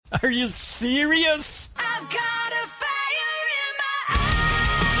Are you serious? I've got a fire in my eyes.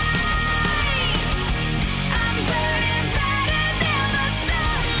 I'm burning brighter than the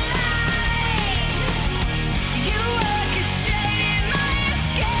sunlight. You orchestrated my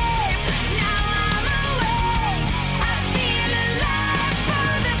escape. Now I'm awake. I feel alive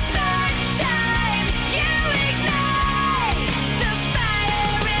for the first time. You ignite the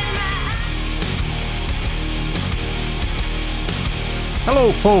fire in my eyes.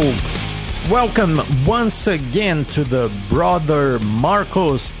 Hello, folks. Welcome once again to the Brother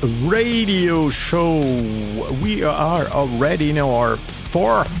Marcos radio show. We are already in our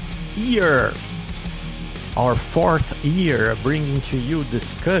fourth year, bringing to you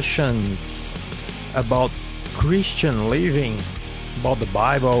discussions about Christian living, about the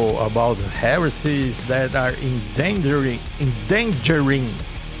Bible, about heresies that are endangering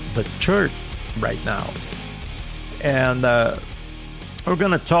the church right now. And we're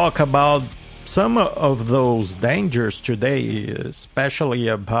going to talk about some of those dangers today, especially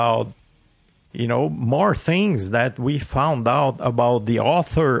about, more things that we found out about the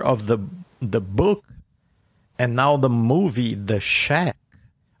author of the book and now the movie, The Shack.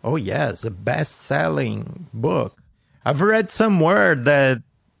 Oh, yes, a best-selling book. I've read somewhere that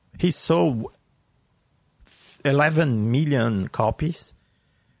he sold 11 million copies.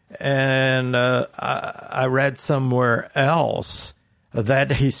 And I read somewhere else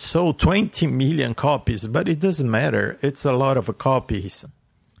that he sold 20 million copies, but it doesn't matter. It's a lot of copies.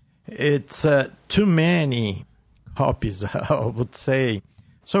 It's too many copies, I would say.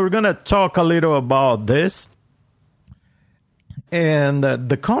 So we're going to talk a little about this and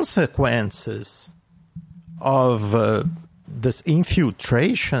the consequences of this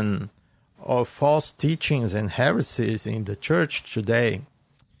infiltration of false teachings and heresies in the church today.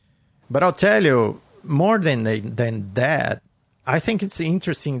 But I'll tell you, more than that, I think it's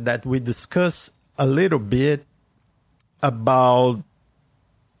interesting that we discuss a little bit about,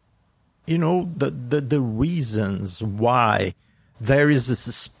 the reasons why there is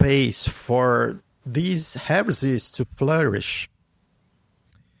this space for these heresies to flourish.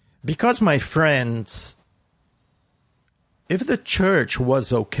 Because, my friends, if the church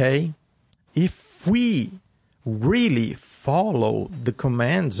was okay, if we really follow the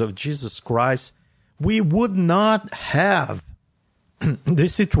commands of Jesus Christ, we would not have the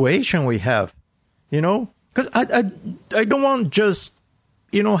situation we have, because I don't want just,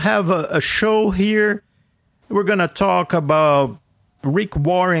 have a show here. We're going to talk about Rick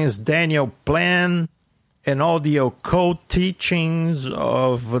Warren's Daniel Plan and all the occult teachings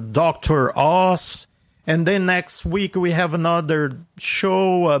of Dr. Oz. And then next week we have another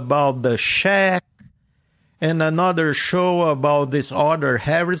show about the Shack and another show about this other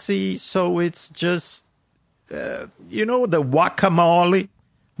heresy. So it's just, the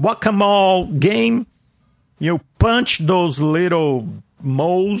whack-a-mole game. You punch those little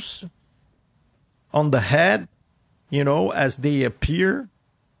moles on the head, as they appear.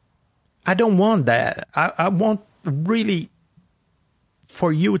 I don't want that. I want really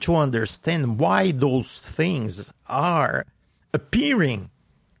for you to understand why those things are appearing.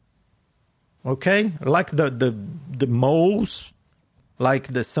 Okay? Like the moles, like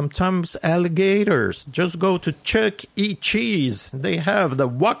the sometimes alligators. Just go to Chuck E. Cheese. They have the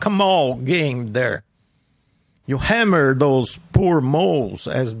whack-a-mole game there. You hammer those poor moles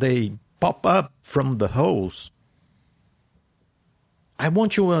as they pop up from the holes. I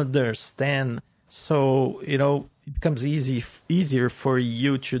want you to understand so, it becomes easier for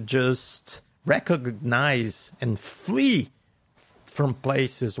you to just recognize and flee from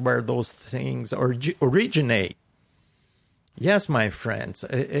places where those things originate. Yes, my friends,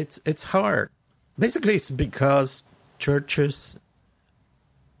 it's hard. Basically, it's because churches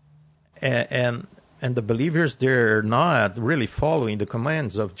and the believers, they're not really following the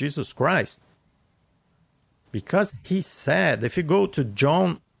commands of Jesus Christ. Because he said, if you go to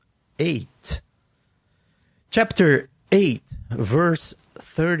John 8, chapter 8, verse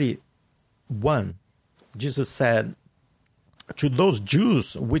 31, Jesus said to those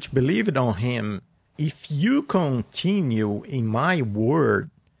Jews which believed on him, if you continue in my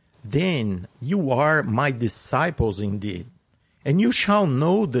word, then you are my disciples indeed, and you shall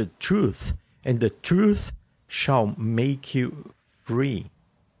know the truth, and the truth shall make you free.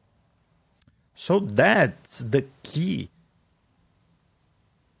 So that's the key,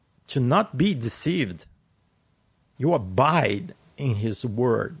 to not be deceived. You abide in his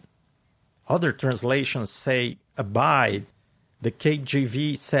word. Other translations say abide. The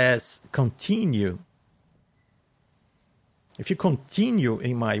KJV says continue. If you continue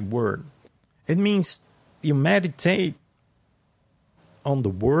in my word, it means you meditate on the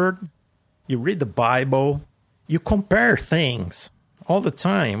Word, you read the Bible, you compare things all the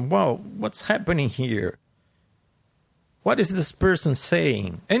time. Well, what's happening here? What is this person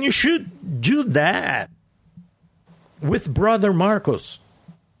saying? And you should do that with Brother Marcos.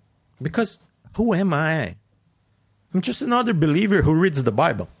 Because who am I? I'm just another believer who reads the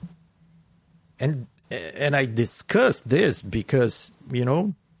Bible. And I discussed this because,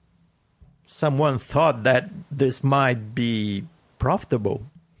 someone thought that this might be profitable.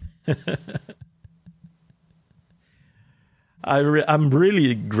 I'm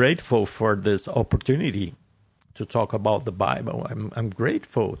really grateful for this opportunity to talk about the Bible. I'm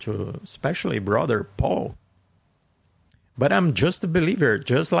grateful to especially Brother Paul. But I'm just a believer,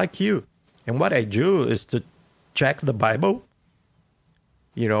 just like you. And what I do is to check the Bible,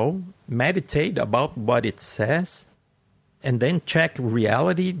 meditate about what it says, and then check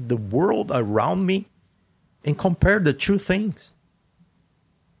reality, the world around me, and compare the two things.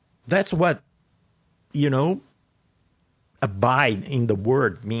 That's what, abide in the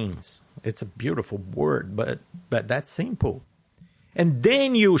Word means. It's a beautiful word, but that's simple. And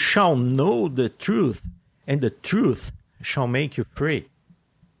then you shall know the truth, and the truth shall make you free.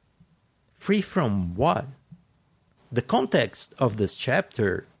 Free from what? The context of this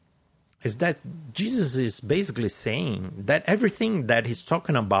chapter is that Jesus is basically saying that everything that he's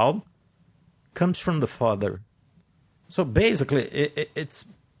talking about comes from the Father. So basically, it's,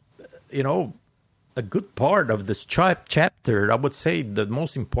 a good part of this chapter, I would say the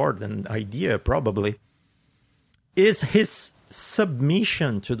most important idea probably, is his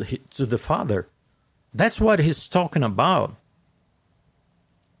submission to the Father. That's what he's talking about.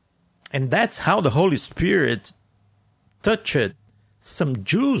 And that's how the Holy Spirit touched some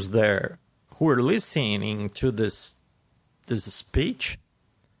Jews there who were listening to this speech,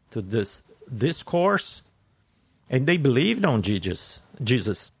 to this discourse, and they believed on Jesus.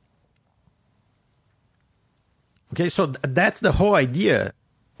 Okay, so that's the whole idea,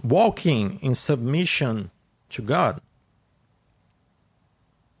 walking in submission to God.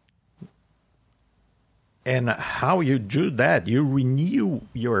 And how you do that, you renew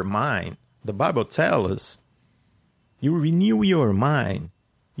your mind. The Bible tells us, you renew your mind.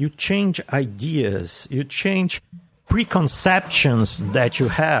 You change ideas. You change preconceptions that you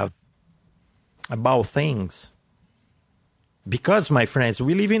have about things. Because, my friends,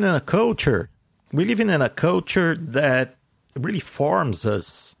 we live in a culture. We live in a culture that really forms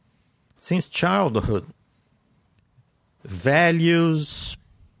us since childhood. Values,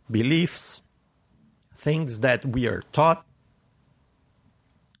 beliefs, things that we are taught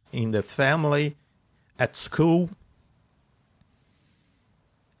in the family, at school.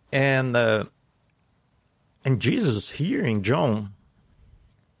 And Jesus here in John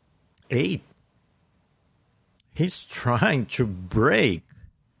 8, he's trying to break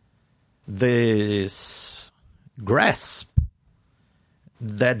this grasp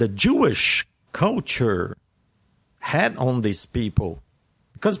that the Jewish culture had on these people.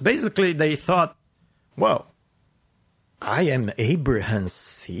 Because basically they thought, well, I am Abraham's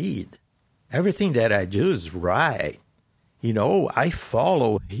seed. Everything that I do is right. I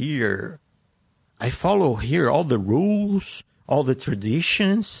follow here all the rules, all the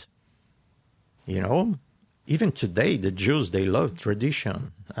traditions. Even today, the Jews, they love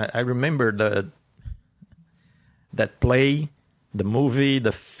tradition. I remember that play, the movie,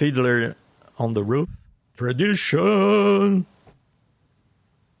 The Fiddler on the Roof. Tradition.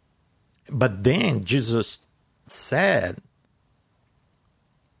 But then Jesus said,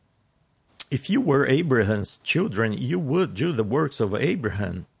 if you were Abraham's children, you would do the works of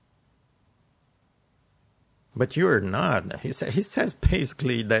Abraham. But you're not. He says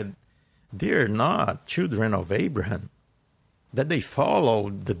basically that they're not children of Abraham, that they follow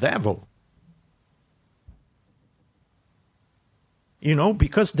the devil.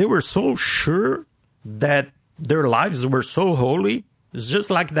 Because they were so sure that their lives were so holy. It's just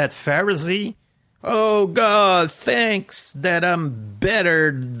like that Pharisee. Oh, God, thanks that I'm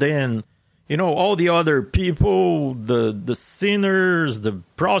better than, all the other people, the sinners, the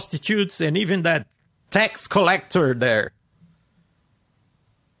prostitutes, and even that tax collector there.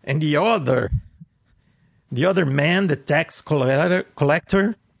 And the other man, the tax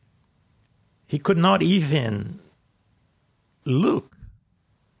collector, he could not even look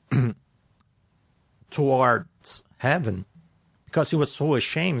towards heaven because he was so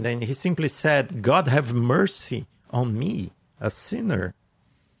ashamed. And he simply said, God, have mercy on me, a sinner.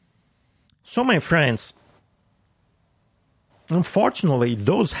 So, my friends, unfortunately,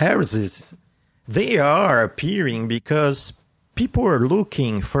 those heresies, they are appearing because people are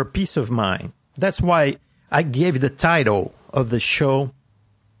looking for peace of mind. That's why I gave the title of the show,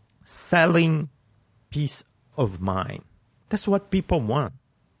 selling peace of mind. That's what people want.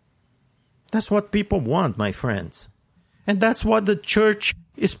 That's what people want, my friends. And that's what the church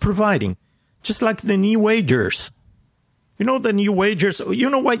is providing. Just like the New Agers. You know the New Agers, you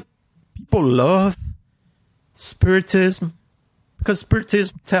know why people love Spiritism? Because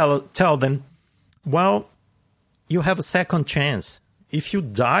Spiritism tell them, well, you have a second chance. If you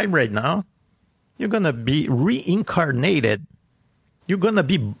die right now, you're going to be reincarnated. You're going to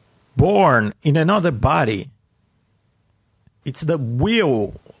be born in another body. It's the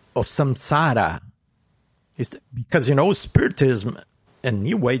wheel of samsara. Because, you know, Spiritism and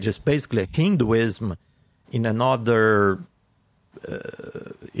New Age is basically Hinduism in another,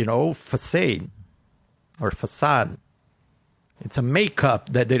 facade or facade. It's a makeup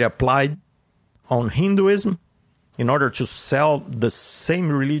that they applied on Hinduism in order to sell the same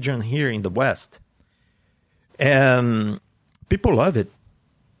religion here in the West. And people love it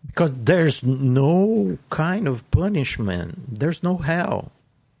because there's no kind of punishment. There's no hell.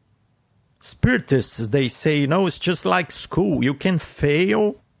 Spiritists, they say, it's just like school. You can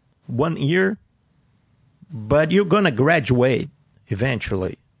fail 1 year, but you're going to graduate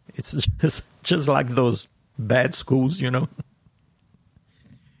eventually. It's just like those bad schools,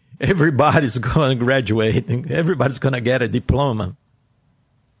 Everybody's going to graduate. Everybody's going to get a diploma.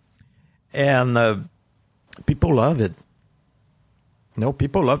 And people love it.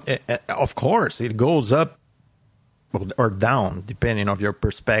 People love it. Of course, it goes up or down, depending on your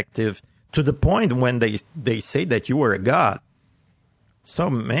perspective, to the point when they say that you are a god. So,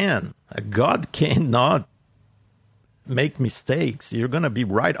 man, a god cannot make mistakes. You're going to be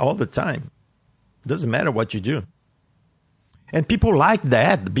right all the time. Doesn't matter what you do. And people like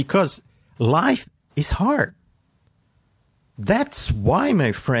that because life is hard. That's why,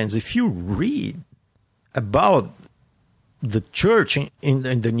 my friends, if you read about the church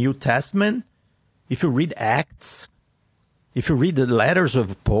in the New Testament, if you read Acts, if you read the letters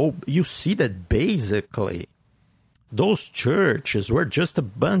of Pope, you see that basically those churches were just a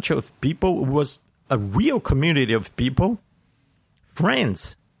bunch of people. It was a real community of people,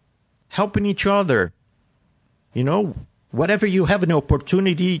 friends, helping each other. Whatever you have an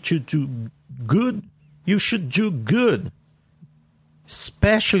opportunity to do good, you should do good,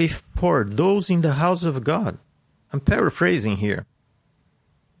 especially for those in the house of God. I'm paraphrasing here.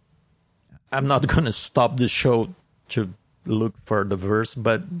 I'm not going to stop the show to look for the verse,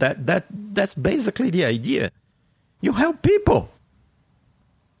 but that's basically the idea. You help people.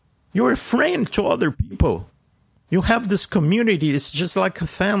 You're a friend to other people. You have this community. It's just like a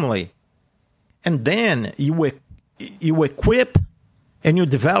family. And then you equip and you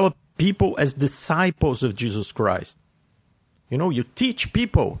develop people as disciples of Jesus Christ. You teach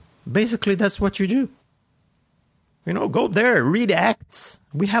people. Basically, that's what you do. Go there, read Acts.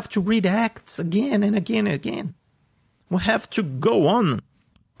 We have to read Acts again and again and again. We have to go on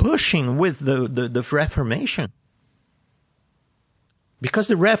pushing with the Reformation. Because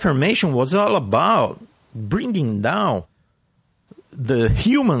the Reformation was all about bringing down the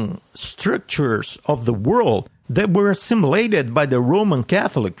human structures of the world that were assimilated by the Roman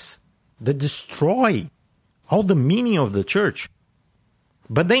Catholics, that destroy all the meaning of the church.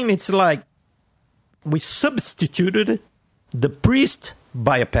 But then it's like we substituted the priest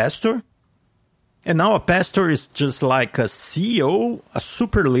by a pastor, and now a pastor is just like a CEO, a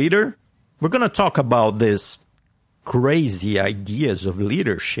super leader. We're going to talk about this crazy ideas of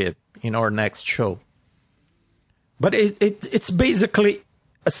leadership in our next show. But it's basically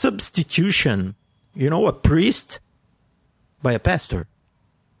a substitution, a priest by a pastor.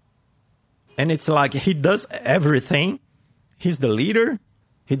 And it's like he does everything. He's the leader.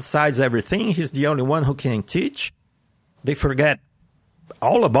 He decides everything. He's the only one who can teach. They forget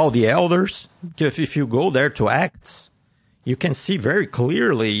all about the elders. If you go there to Acts, you can see very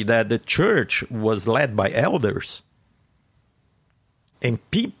clearly that the church was led by elders. And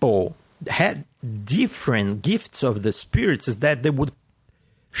people had different gifts of the spirits that they would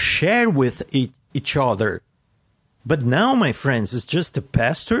share with each other. But now, my friends, it's just a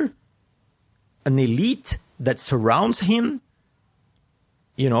pastor, an elite that surrounds him,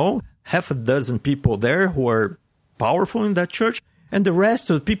 half a dozen people there who are powerful in that church, and the rest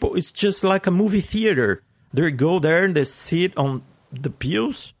of the people, it's just like a movie theater. They go there and they sit on the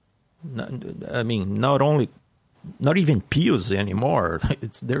pews. Not even pews anymore.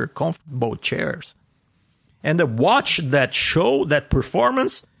 They're comfortable chairs. And they watch that show, that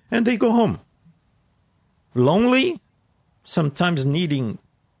performance, and they go home. Lonely, sometimes needing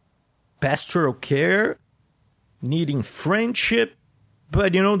pastoral care, needing friendship,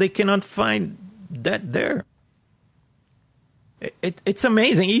 but, they cannot find that there. It's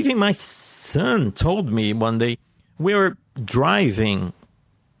amazing. Even my son told me one day, we were driving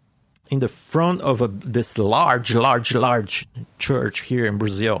in the front of this large church here in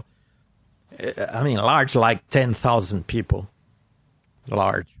Brazil. I mean, large, like 10,000 people.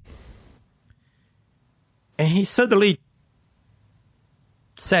 Large. And he suddenly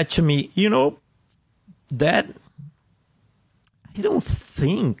said to me, Dad, I don't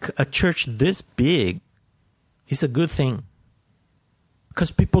think a church this big is a good thing. Because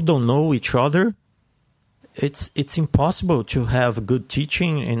people don't know each other. It's impossible to have good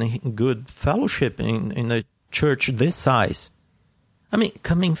teaching and good fellowship in a church this size. I mean,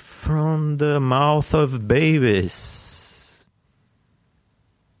 coming from the mouth of babies.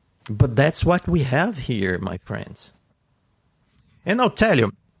 But that's what we have here, my friends. And I'll tell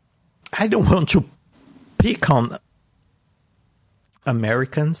you, I don't want to pick on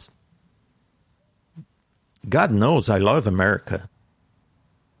Americans. God knows I love America.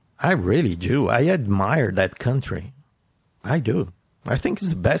 I really do. I admire that country. I do. I think it's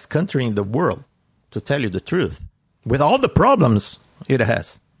the best country in the world, to tell you the truth, with all the problems it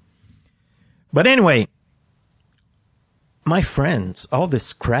has. But anyway, my friends, all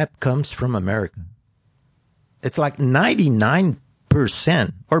this crap comes from America. It's like 99%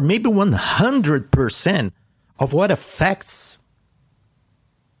 or maybe 100% of what affects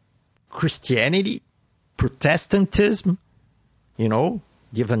Christianity, Protestantism,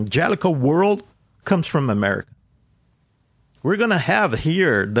 the evangelical world comes from America. We're going to have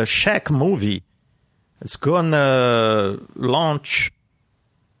here the Shaq movie. It's going to launch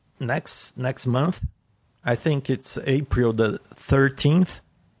next month. I think it's April the 13th.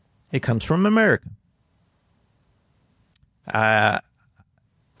 It comes from America.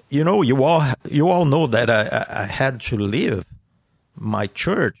 You all know that I had to leave my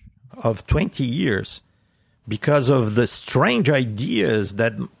church of 20 years because of the strange ideas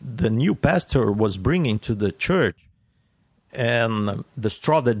that the new pastor was bringing to the church. And the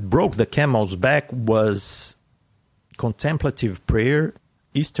straw that broke the camel's back was contemplative prayer,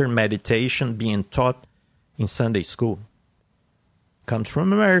 Eastern meditation being taught in Sunday school. Comes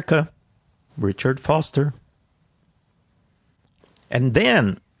from America, Richard Foster. And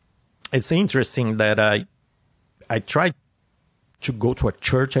then it's interesting that I tried to go to a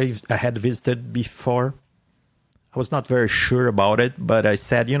church I had visited before. I was not very sure about it, but I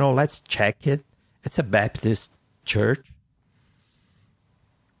said, let's check it. It's a Baptist church.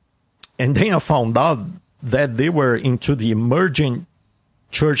 And then I found out that they were into the emerging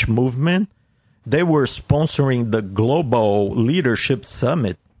church movement. They were sponsoring the Global Leadership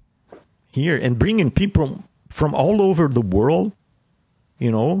Summit here and bringing people from all over the world.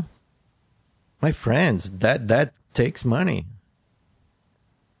 My friends, that takes money.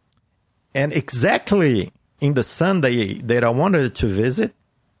 And exactly in the Sunday that I wanted to visit,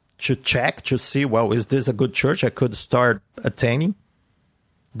 to check, to see, is this a good church I could start attending?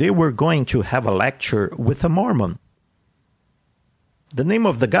 They were going to have a lecture with a Mormon. The name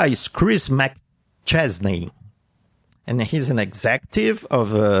of the guy is Chris McChesney. And he's an executive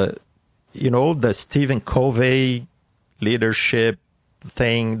of, the Stephen Covey leadership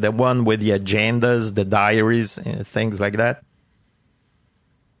thing, the one with the agendas, the diaries, things like that.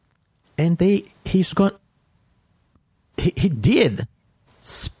 And he did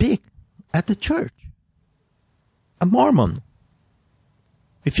speak at the church. A Mormon.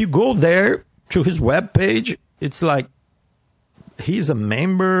 If you go there to his webpage, it's like he's a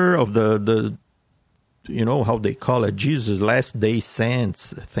member of the how they call it, Jesus Last Day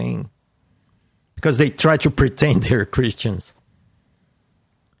Saints thing. Because they try to pretend they're Christians.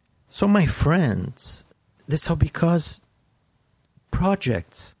 So my friends, that's all because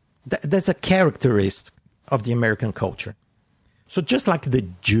projects, that's a characteristic of the American culture. So just like the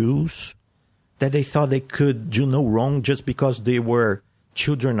Jews, that they thought they could do no wrong just because they were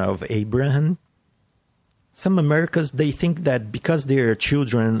children of Abraham. Some Americans, they think that because they are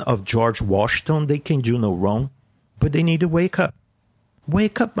children of George Washington, they can do no wrong. But they need to wake up.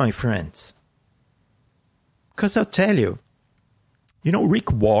 Wake up, my friends. Because I'll tell you,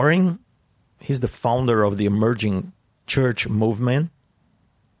 Rick Warren, he's the founder of the emerging church movement.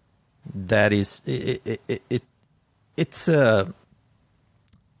 That is, it's a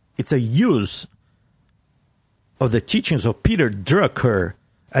use of the teachings of Peter Drucker,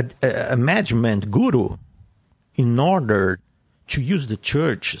 a management guru, in order to use the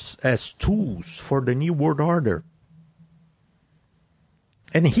churches as tools for the New World Order.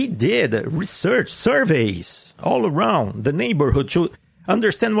 And he did research, surveys all around the neighborhood to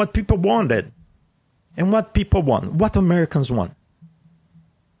understand what people wanted. And what people want, what Americans want.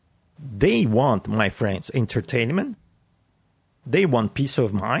 They want, my friends, entertainment. They want peace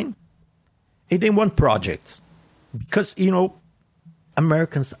of mind, and they want projects. Because,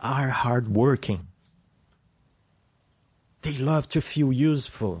 Americans are hardworking. They love to feel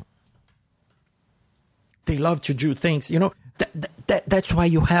useful. They love to do things. That's why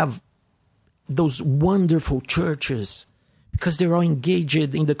you have those wonderful churches, because they're all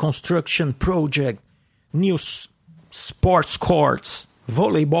engaged in the construction project, new sports courts,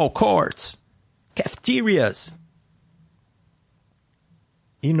 volleyball courts, cafeterias.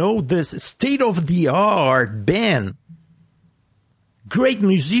 This state-of-the-art band, great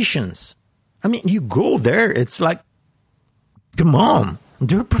musicians. I mean, you go there, it's like, come on,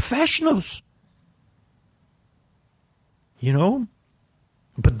 they're professionals.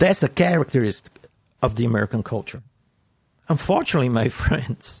 But that's a characteristic of the American culture. Unfortunately, my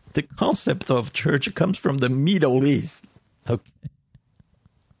friends, the concept of church comes from the Middle East. Okay.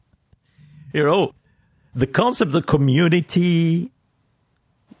 The concept of community,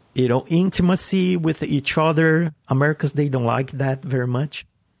 intimacy with each other. Americans, they don't like that very much.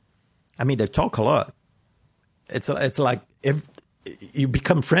 I mean, they talk a lot. It's like if you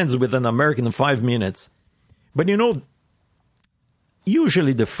become friends with an American in 5 minutes. But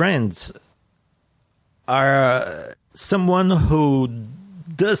usually the friends are someone who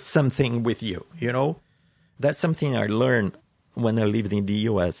does something with you, That's something I learned when I lived in the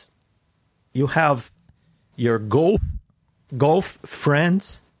U.S. You have your golf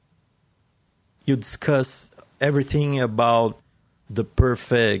friends. You discuss everything about the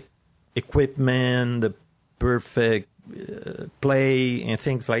perfect equipment, the perfect play, and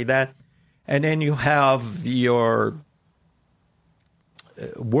things like that. And then you have your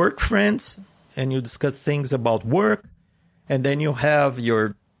work friends, and you discuss things about work. And then you have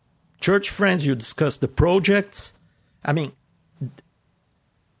your church friends, you discuss the projects. I mean,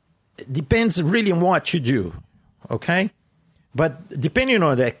 it depends really on what you do, okay? But depending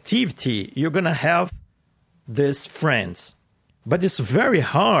on the activity, you're going to have these friends. But it's very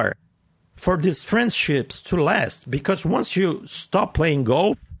hard for these friendships to last, because once you stop playing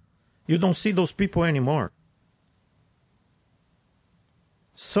golf, you don't see those people anymore.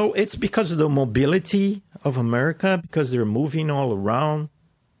 So it's because of the mobility of America, because they're moving all around.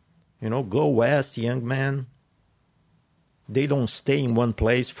 Go west, young man. They don't stay in one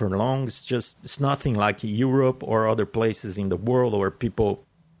place for long. It's nothing like Europe or other places in the world where people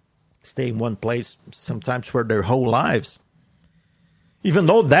stay in one place sometimes for their whole lives. Even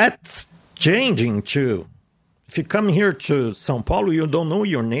though that's changing too. If you come here to São Paulo, you don't know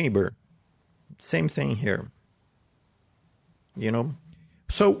your neighbor. Same thing here.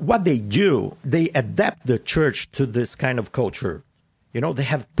 So what they do, they adapt the church to this kind of culture. They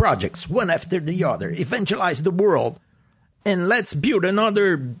have projects, one after the other, evangelize the world, and let's build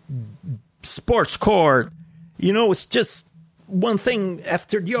another sports court. It's just one thing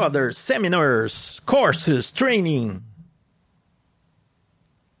after the other, seminars, courses, training.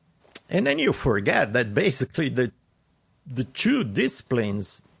 And then you forget that basically the two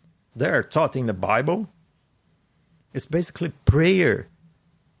disciplines that are taught in the Bible is basically prayer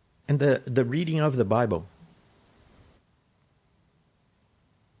and the reading of the Bible.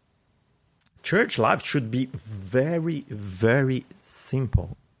 Church life should be very, very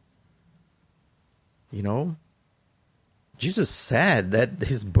simple. Jesus said that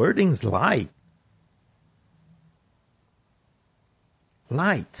his burden is light.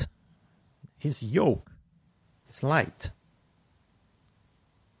 Light. His yoke is light.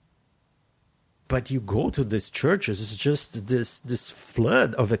 But you go to these churches, it's just this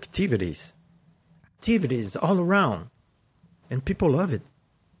flood of activities. Activities all around. And people love it.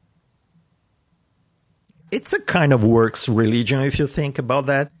 It's a kind of works religion, if you think about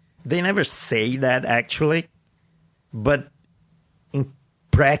that. They never say that, actually. But in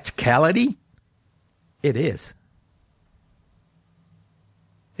practicality, it is.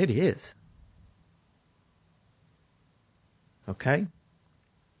 It is. Okay?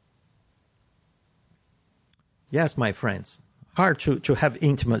 Yes, my friends. Hard to have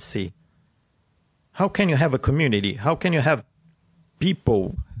intimacy. How can you have a community? How can you have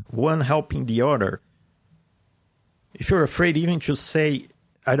people, one helping the other? If you're afraid even to say,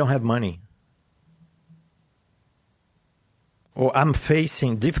 I don't have money, or I'm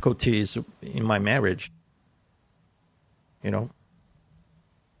facing difficulties in my marriage,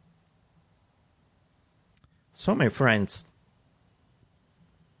 So, my friends,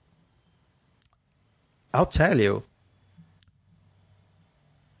 I'll tell you,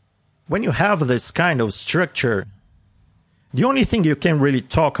 when you have this kind of structure, the only thing you can really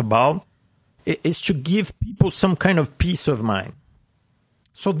talk about is to give people some kind of peace of mind.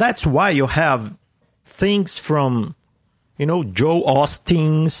 So that's why you have things from, Joe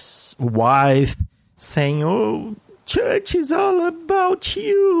Austin's wife saying, oh, church is all about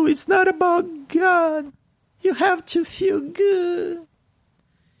you. It's not about God. You have to feel good.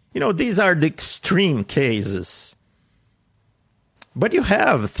 These are the extreme cases. But you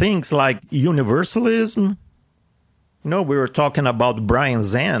have things like universalism. We were talking about Brian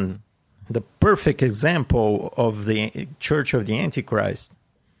Zahnd, the perfect example of the Church of the Antichrist.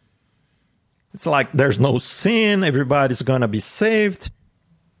 It's like there's no sin, everybody's going to be saved.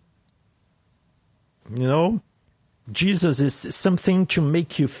 Jesus is something to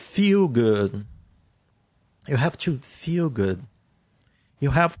make you feel good. You have to feel good.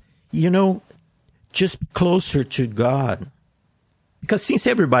 You have, just be closer to God. Because since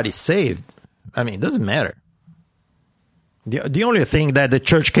everybody's saved, it doesn't matter. The only thing that the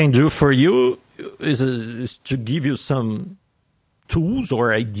church can do for you is to give you some tools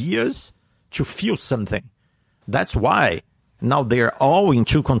or ideas to feel something. That's why now they're all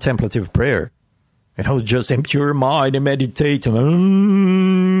into contemplative prayer. Just empty your mind and meditate until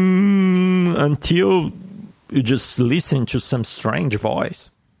you just listen to some strange voice.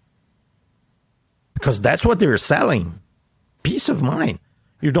 Because that's what they're selling. Peace of mind.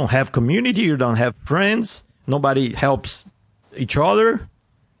 You don't have community, you don't have friends, nobody helps each other.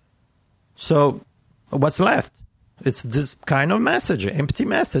 So what's left? It's this kind of message, empty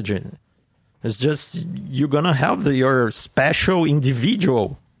messaging. It's just you're going to have your special,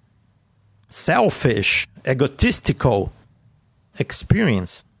 individual, selfish, egotistical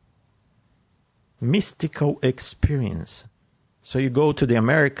experience. Mystical experience. So you go to the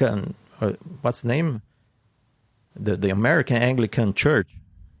American, what's the name? The American Anglican Church.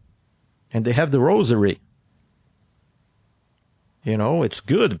 And they have the rosary. It's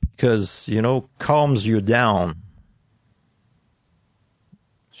good because, calms you down.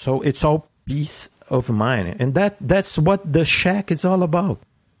 So it's all peace of mind. And that's what the shack is all about.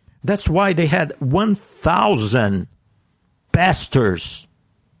 That's why they had 1,000 pastors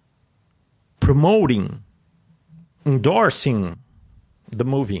promoting, endorsing the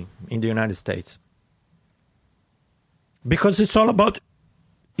movie in the United States. Because it's all about,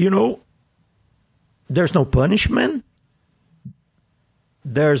 there's no punishment.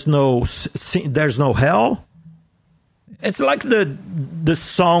 There's no hell. It's like the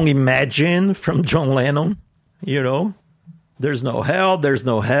song Imagine from John Lennon, There's no hell, there's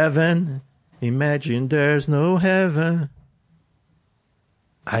no heaven. Imagine there's no heaven.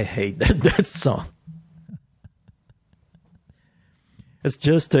 I hate that song. It's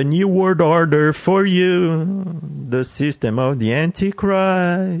just a new world order for you. The system of the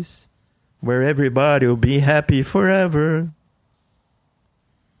Antichrist, where everybody will be happy forever.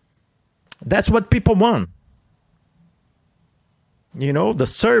 That's what people want. The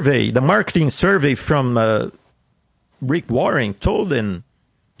survey, the marketing survey from Rick Warren told them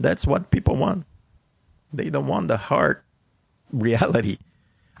that's what people want. They don't want the hard reality.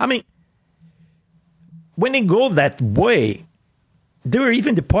 When they go that way, they're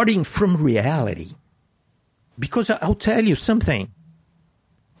even departing from reality. Because I'll tell you something.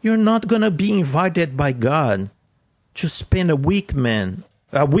 You're not going to be invited by God to spend a weekend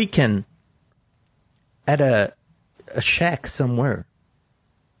at a shack somewhere.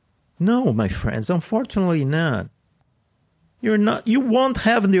 No, my friends, unfortunately not. You won't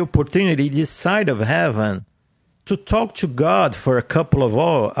have the opportunity this side of heaven to talk to God for a couple of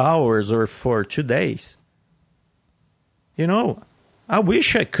hours or for 2 days. I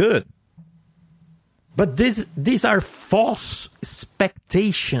wish I could. But these are false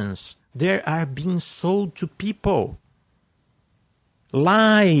expectations. They are being sold to people.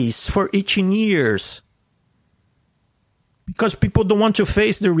 Lies for itching ears. Because people don't want to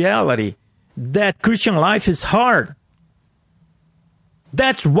face the reality that Christian life is hard.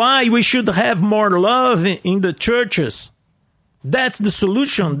 That's why we should have more love in the churches. That's the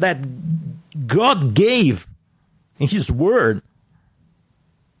solution that God gave in His Word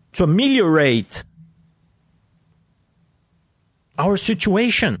to ameliorate our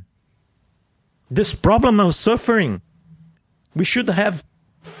situation. This problem of suffering. We should have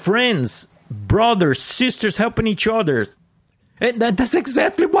friends, brothers, sisters helping each other. And that's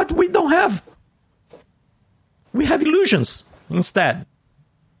exactly what we don't have. We have illusions instead.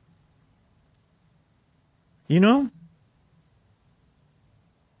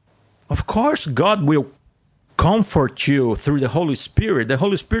 Of course, God will comfort you through the Holy Spirit. The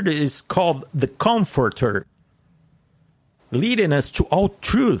Holy Spirit is called the Comforter, leading us to all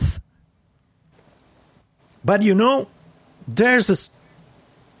truth. But there's a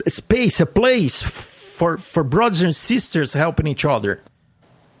space, a place for brothers and sisters helping each other.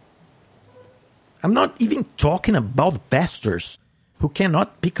 I'm not even talking about pastors who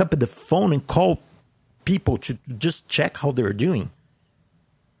cannot pick up the phone and call people to just check how they're doing.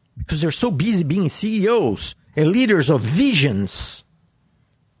 Because they're so busy being CEOs and leaders of visions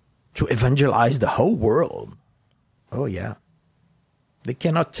to evangelize the whole world. Oh, yeah. They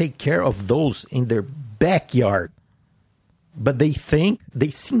cannot take care of those in their backyard. But they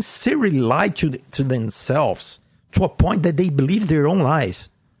sincerely lie to themselves to a point that they believe their own lies.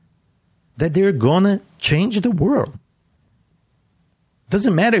 That they're going to change the world.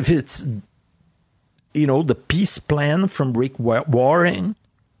 Doesn't matter if it's, the peace plan from Rick Warren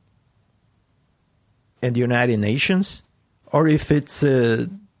and the United Nations, or if it's this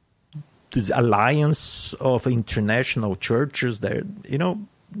alliance of international churches that,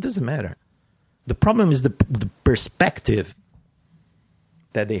 doesn't matter. The problem is the perspective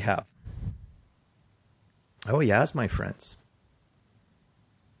that they have. Oh, yes, my friends.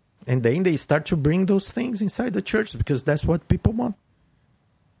 And then they start to bring those things inside the church because that's what people want.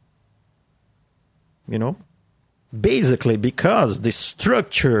 Basically because the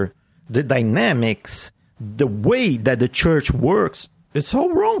structure, the dynamics, the way that the church works, it's all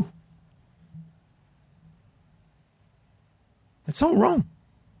wrong. It's all wrong.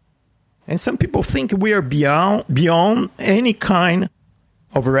 And some people think we are beyond any kind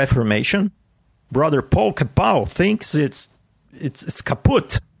of reformation. Brother Paul Capel thinks it's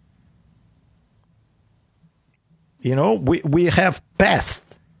kaput. We have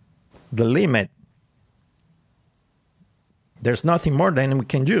passed the limit. There's nothing more than we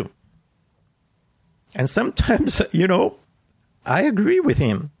can do. And sometimes, I agree with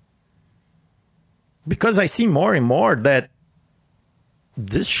him. Because I see more and more that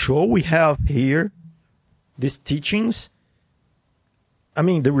this show we have here, these teachings,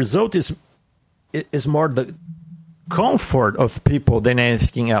 the result is more the comfort of people than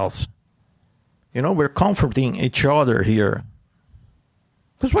anything else. We're comforting each other here.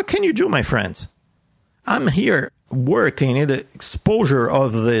 Because what can you do, my friends? I'm here working in the exposure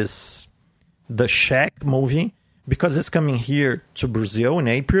of The Shack movie, because it's coming here to Brazil in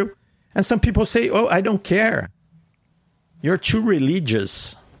April. And some people say, oh, I don't care. You're too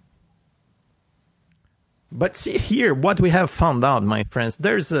religious. But see here, what we have found out, my friends,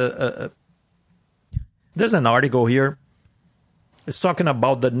 there's an article here. It's talking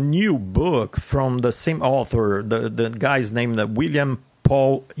about the new book from the same author. The guy's named William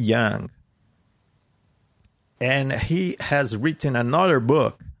Paul Young. And he has written another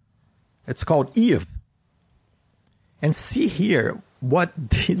book. It's called Eve. And see here what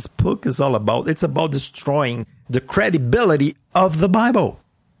this book is all about. It's about destroying the credibility of the Bible.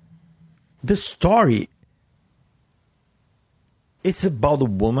 The story, it's about a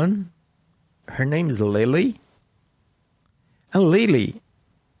woman. Her name is Lily. And Lily,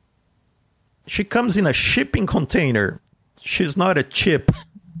 she comes in a shipping container. She's not a cheap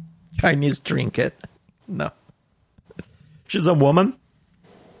Chinese trinket. No. She's a woman.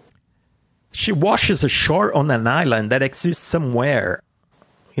 She washes ashore on an island that exists somewhere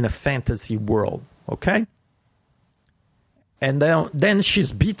in a fantasy world, okay? And then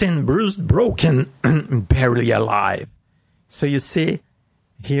she's beaten, bruised, broken, barely alive. So you see,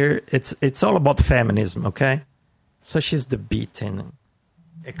 here, it's all about feminism, okay? So she's the beaten,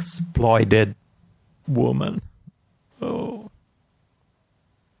 exploited woman. Oh.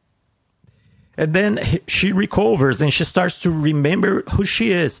 And then she recovers and she starts to remember who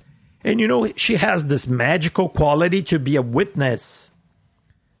she is. And she has this magical quality to be a witness.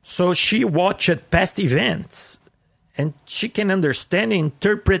 So she watched past events and she can understand and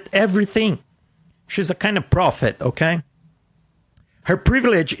interpret everything. She's a kind of prophet, okay? Her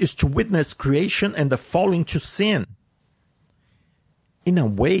privilege is to witness creation and the fall into sin, in a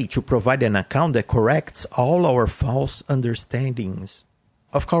way to provide an account that corrects all our false understandings.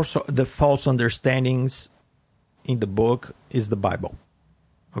 Of course, the false understandings in the book is the Bible.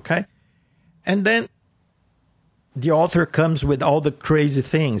 Okay? And then the author comes with all the crazy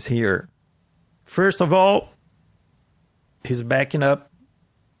things here. First of all, he's backing up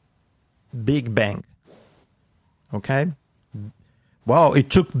Big Bang. Okay? Wow, it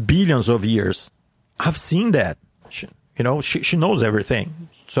took billions of years. I've seen that. She knows everything.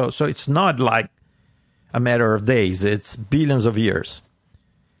 So it's not like a matter of days. It's billions of years.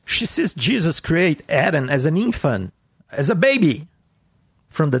 She sees Jesus create Adam as an infant, as a baby,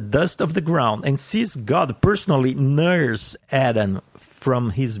 from the dust of the ground, and sees God personally nurse Adam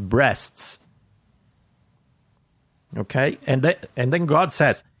from his breasts. Okay? And then God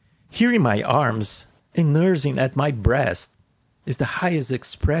says, here in my arms and nursing at my breast is the highest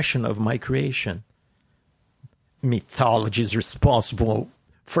expression of my creation. Mythology is responsible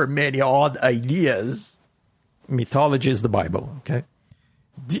for many odd ideas. Mythology is the Bible, okay?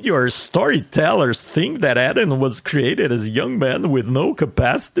 Did your storytellers think that Adam was created as a young man with no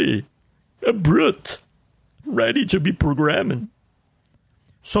capacity? A brute, ready to be programmed.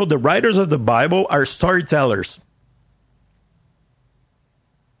 So the writers of the Bible are storytellers.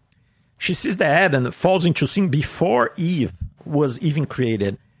 She says that Adam falls into sin before Eve was even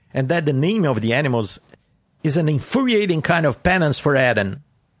created, and that the naming of the animals is an infuriating kind of penance for Adam.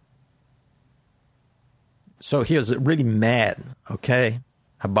 So he was really mad, okay,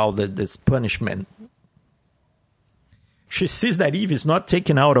 about this punishment. She sees that Eve is not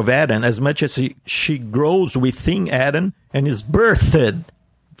taken out of Adam as much as she grows within Adam and is birthed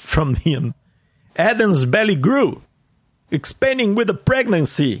from him. Adam's belly grew, expanding with a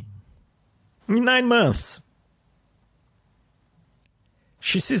pregnancy in 9 months.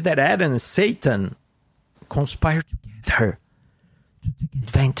 She sees that Adam and Satan conspire together to take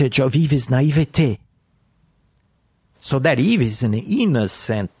advantage of Eve's naivete, so that Eve is an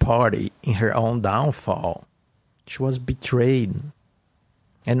innocent party in her own downfall. She was betrayed,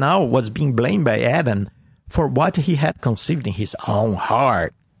 and now was being blamed by Adam for what he had conceived in his own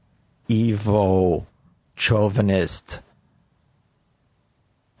heart. Evil, chauvinist,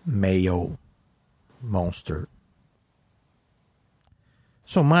 male monster.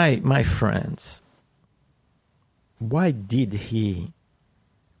 So my friends, why did he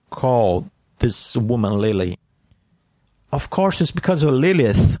call this woman Lily? Of course, it's because of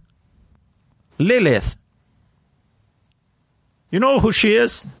Lilith. Lilith. You know who she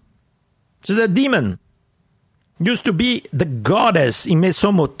is? She's a demon. Used to be the goddess in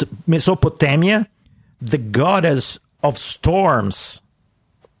Mesopotamia, the goddess of storms,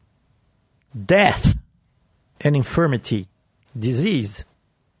 death, and infirmity, disease.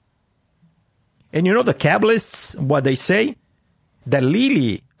 And you know the Kabbalists, what they say? That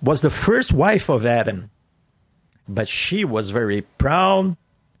Lily was the first wife of Adam. But she was very proud.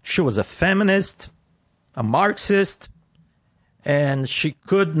 She was a feminist, a Marxist, and she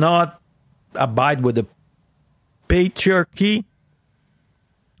could not abide with the patriarchy.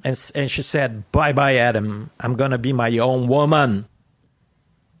 And she said, bye-bye, Adam. I'm going to be my own woman.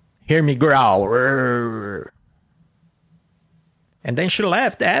 Hear me growl. And then she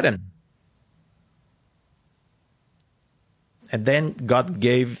left Adam. And then God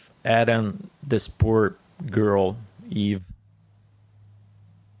gave Adam this poor girl, Eve,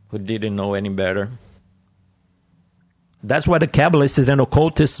 who didn't know any better. That's what the Kabbalists and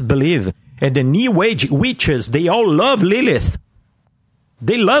occultists believe. And the New Age witches, they all love Lilith.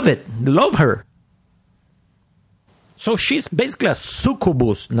 They love it. They love her. So she's basically a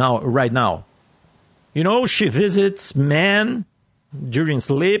succubus right now. You know, she visits men during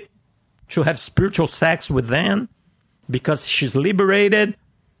sleep to have spiritual sex with them because she's liberated.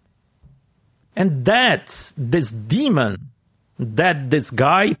 And that's this demon that this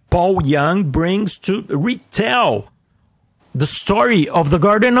guy, Paul Young, brings to retell the story of the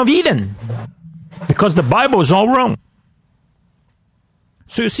Garden of Eden. Because the Bible is all wrong.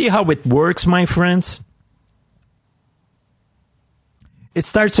 So you see how it works, my friends? It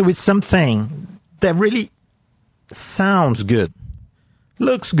starts with something that really sounds good,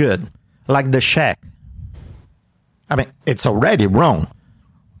 looks good, like the shack. I mean, it's already wrong,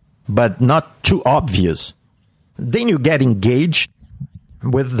 but not too obvious. Then you get engaged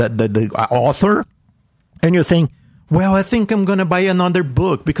with the author, and you think, well, I think I'm going to buy another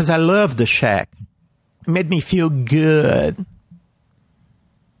book because I love The Shack. It made me feel good.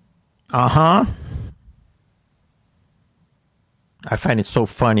 I find it so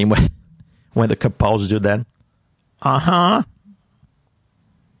funny when the couples do that.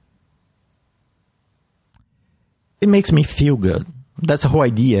 It makes me feel good. That's the whole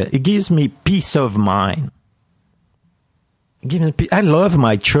idea. It gives me peace of mind. I love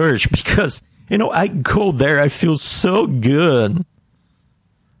my church because, you know, I go there, I feel so good.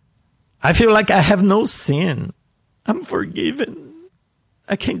 I feel like I have no sin. I'm forgiven.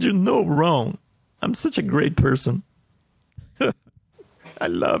 I can do no wrong. I'm such a great person. I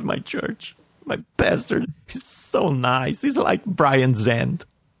love my church. My pastor, he's so nice. He's like Brian Zand.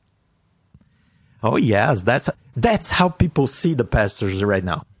 Oh, yes, that's how people see the pastors right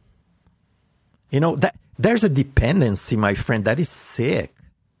now. You know, there's a dependency, my friend, that is sick.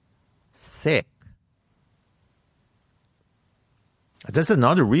 Sick. That's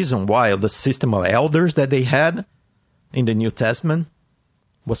another reason why the system of elders that they had in the New Testament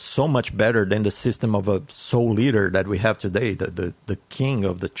was so much better than the system of a sole leader that we have today, the king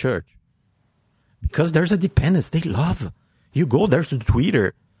of the church. Because there's a dependence. They love. You go there to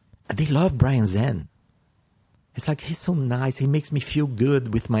Twitter, and they love Brian Zand. It's like, he's so nice. He makes me feel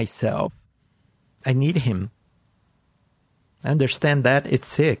good with myself. I need him. I understand that it's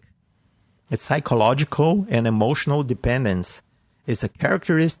sick. It's psychological and emotional dependence. It's a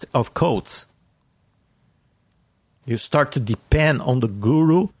characteristic of cults. You start to depend on the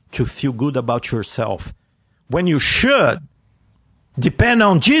guru to feel good about yourself, when you should depend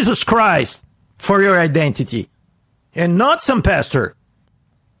on Jesus Christ for your identity and not some pastor.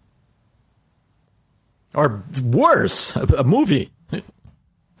 Or worse, a movie.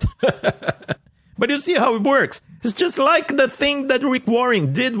 But you see how it works. It's just like the thing that Rick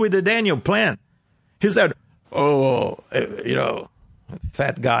Warren did with the Daniel Plan. He said,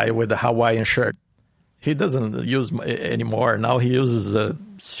 fat guy with the Hawaiian shirt. He doesn't use anymore. Now he uses a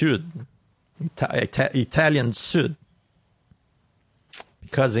suit, Italian suit.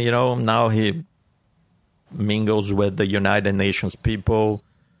 Because, now he mingles with the United Nations people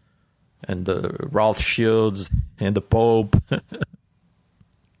and the Rothschilds and the Pope.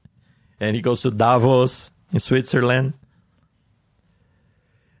 And he goes to Davos in Switzerland.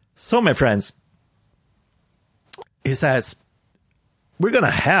 So, my friends, he says, we're going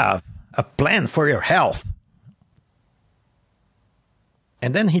to have a plan for your health.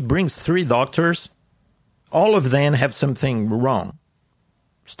 And then he brings 3 doctors. All of them have something wrong,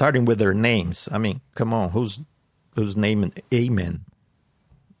 starting with their names. I mean, come on, who's name? Amen.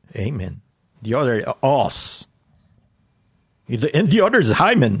 Amen. The other, Os. And the other is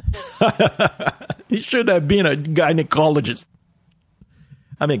Hyman. He should have been a gynecologist.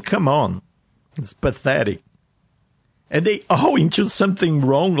 I mean, come on. It's pathetic. And they all into something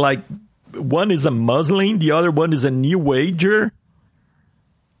wrong, like one is a Muslim, the other one is a New Ager,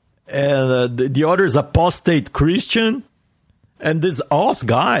 and the other is apostate Christian. And this Oz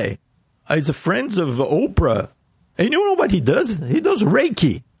guy is a friend of Oprah. And you know what he does? He does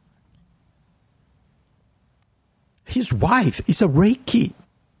Reiki. His wife is a Reiki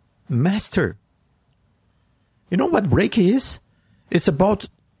master. You know what Reiki is? It's about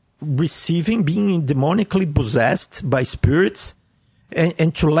receiving, being demonically possessed by spirits,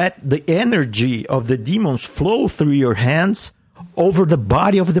 and to let the energy of the demons flow through your hands over the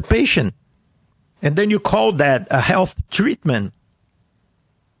body of the patient. And then you call that a health treatment.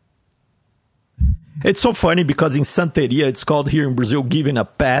 It's so funny because in Santeria, it's called here in Brazil, giving a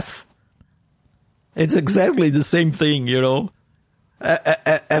pass. It's exactly the same thing,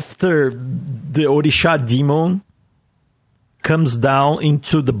 After the Orisha demon comes down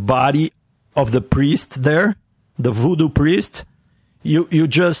into the body of the priest there, the voodoo priest, you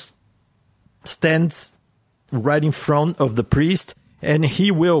just stand right in front of the priest, and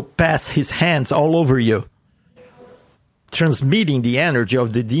he will pass his hands all over you, transmitting the energy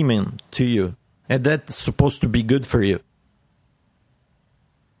of the demon to you. And that's supposed to be good for you.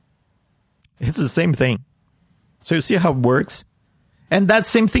 It's the same thing. So you see how it works? And that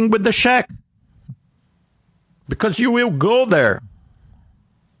same thing with the shack. Because you will go there.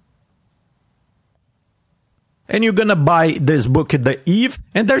 And you're going to buy this book, The Eve.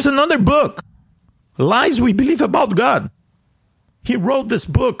 And there's another book, Lies We Believe About God. He wrote this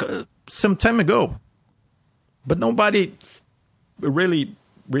book some time ago. But nobody really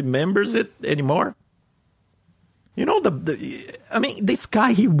remembers it anymore. This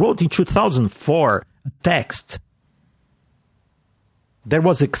guy, he wrote in 2004 a text that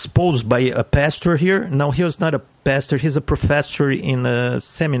was exposed by a pastor here. No, he was not a pastor. He's a professor in a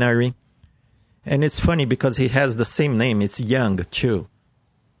seminary. And it's funny because he has the same name. It's Young, too.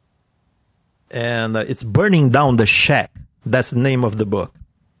 And it's Burning Down the Shack. That's the name of the book.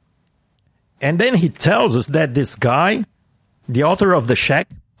 And then he tells us that this guy, the author of The Shack,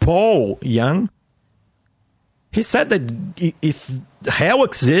 Paul Young, he said that if hell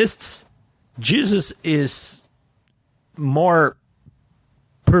exists, Jesus is more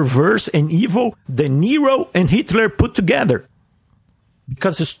perverse and evil than Nero and Hitler put together,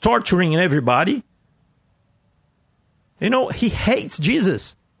 because he's torturing everybody. He hates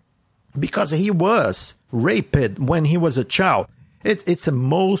Jesus because he was raped when he was a child. It's a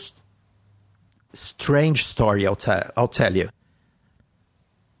most strange story, I'll tell you.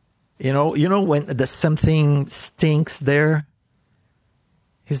 When the something stinks there.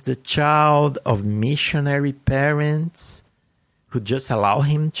 He's the child of missionary parents who just allow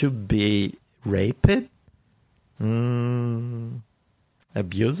him to be raped,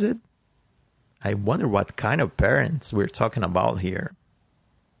 abused. I wonder what kind of parents we're talking about here.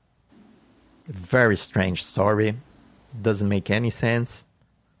 Very strange story. Doesn't make any sense.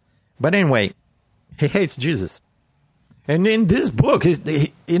 But anyway, he hates Jesus. And in this book,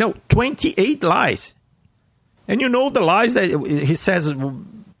 28 lies. And the lies that he says,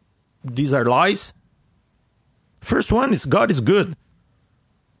 these are lies. First one is God is good.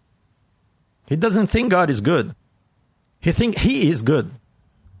 He doesn't think God is good. He thinks he is good.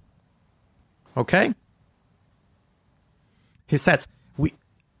 Okay? He says,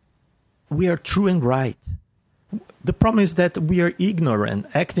 we are true and right. The problem is that we are ignorant,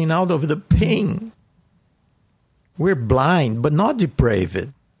 acting out of the pain. We're blind, but not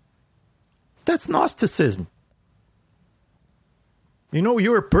depraved. That's Gnosticism. You know,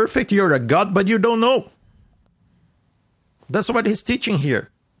 you're perfect, you're a God, but you don't know. That's what he's teaching here.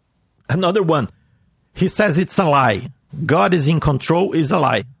 Another one, he says it's a lie. God is in control is a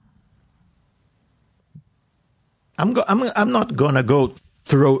lie. I'm not going to go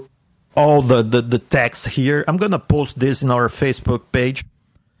through all the text here. I'm going to post this in our Facebook page,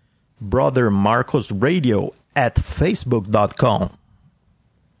 Brother Marcos Radio at facebook.com.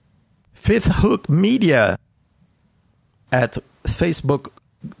 Fifth Hook Media at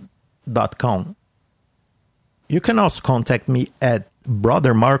facebook.com. You can also contact me at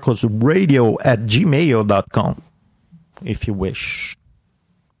brothermarcosradio@gmail.com if you wish.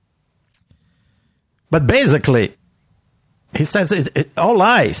 But basically, he says it all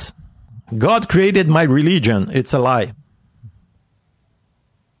lies. God created my religion. It's a lie.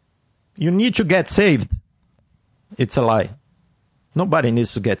 You need to get saved. It's a lie. Nobody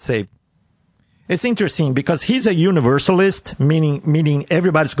needs to get saved. It's interesting because he's a universalist, meaning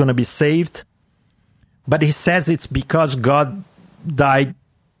everybody's going to be saved. But he says it's because God died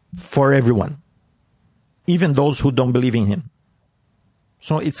for everyone, even those who don't believe in him.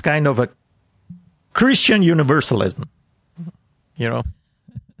 So it's kind of a Christian universalism, you know,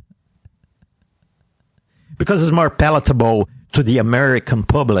 because it's more palatable to the American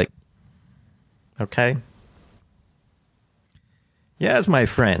public. Okay? Yes, my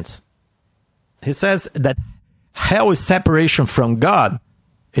friends. He says that hell is separation from God.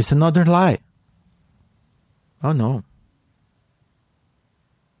 It's another lie. Oh, no.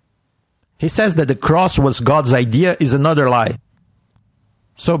 He says that the cross was God's idea is another lie.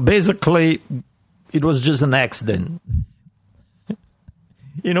 So basically, it was just an accident.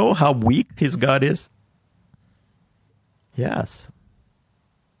 You know how weak his God is? Yes.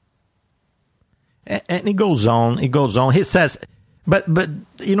 And he goes on. He says, but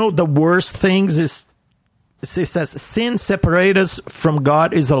you know, the worst things is, he says, sin separates us from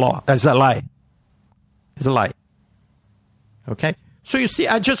God is a lie. It's a lie. Okay? So you see,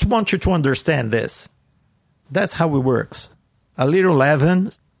 I just want you to understand this. That's how it works. A little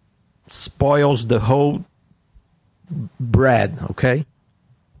leaven spoils the whole bread, okay?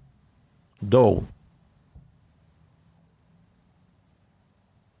 Dough.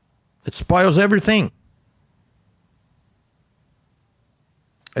 It spoils everything.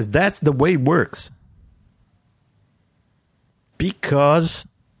 As that's the way it works. Because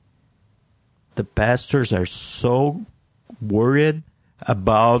the pastors are so worried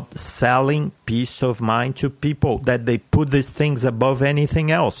about selling peace of mind to people that they put these things above anything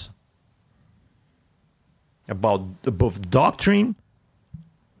else. Above doctrine,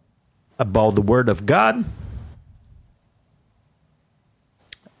 about the Word of God.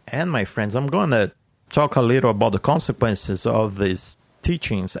 And my friends, I'm going to talk a little about the consequences of these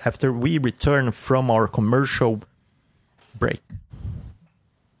teachings after we return from our commercial break.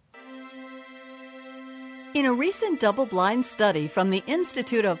 In a recent double-blind study from the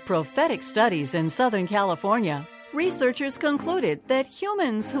Institute of Prophetic Studies in Southern California, researchers concluded that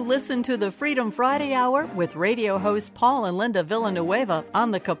humans who listen to the Freedom Friday Hour with radio hosts Paul and Linda Villanueva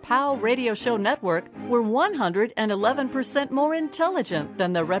on the Kapow Radio Show Network were 111% more intelligent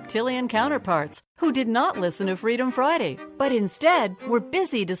than their reptilian counterparts who did not listen to Freedom Friday, but instead were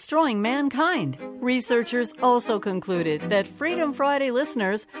busy destroying mankind. Researchers also concluded that Freedom Friday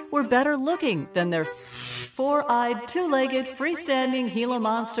listeners were better looking than their four-eyed, two-legged, freestanding Gila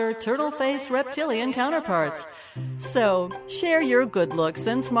monster, turtle-faced reptilian counterparts. So, share your good looks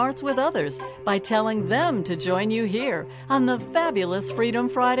and smarts with others by telling them to join you here on the fabulous Freedom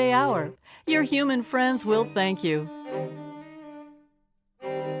Friday Hour. Your human friends will thank you.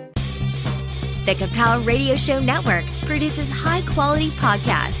 The Kapow Radio Show Network produces high-quality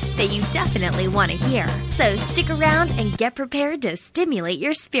podcasts that you definitely want to hear. So stick around and get prepared to stimulate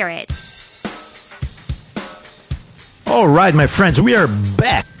your spirit. All right, my friends, we are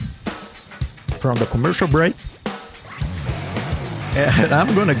back from the commercial break. And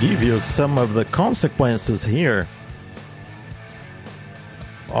I'm going to give you some of the consequences here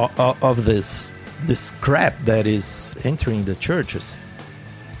of this crap that is entering the churches.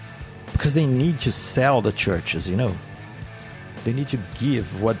 Because they need to sell the churches, you know. They need to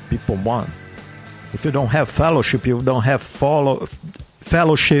give what people want. If you don't have fellowship, you don't have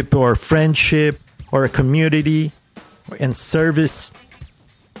fellowship or friendship or a community and service,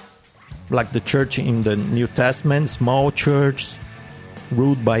 like the church in the New Testament, small church,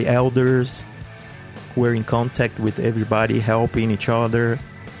 ruled by elders, who are in contact with everybody, helping each other,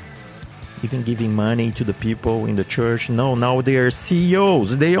 even giving money to the people in the church. No, now they are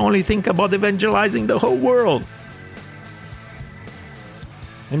CEOs. They only think about evangelizing the whole world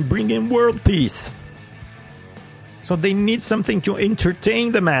and bringing world peace. So they need something to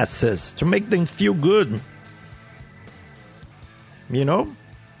entertain the masses, to make them feel good. You know?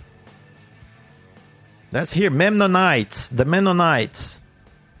 That's here, Mennonites, the Mennonites,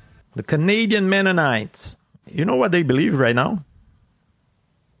 the Canadian Mennonites. You know what they believe right now?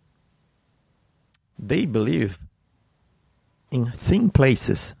 They believe in thin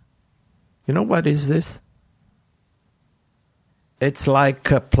places. You know what is this? It's like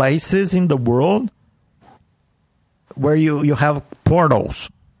places in the world where you have portals,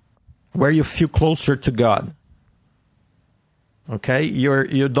 where you feel closer to God. Okay?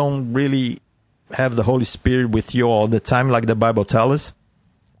 You don't really have the Holy Spirit with you all the time, like the Bible tells us.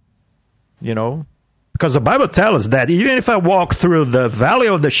 You know? Because the Bible tells us that even if I walk through the valley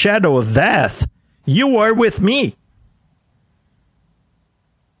of the shadow of death, you are with me.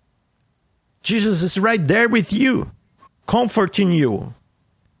 Jesus is right there with you, comforting you,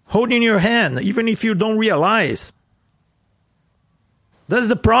 holding your hand, even if you don't realize. That's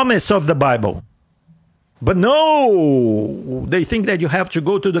the promise of the Bible. But no, they think that you have to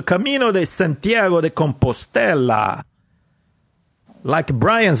go to the Camino de Santiago de Compostela, like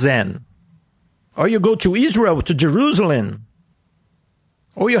Brian Zen. Or you go to Israel, to Jerusalem.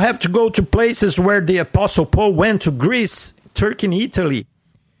 Or you have to go to places where the Apostle Paul went, to Greece, Turkey, and Italy.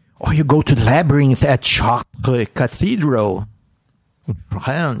 Or you go to the labyrinth at Chartres Cathedral in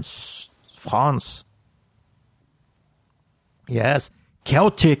France. Yes,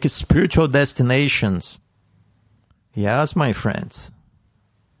 Celtic spiritual destinations. Yes, my friends.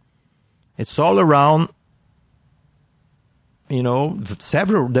 It's all around, you know,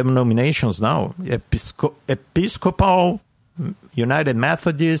 several denominations now. Episcopal, United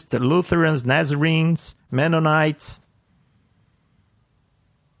Methodists, Lutherans, Nazarenes, Mennonites.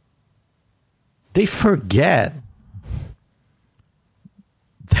 They forget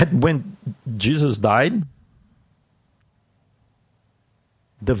that when Jesus died,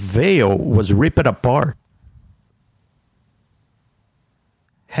 the veil was ripped apart.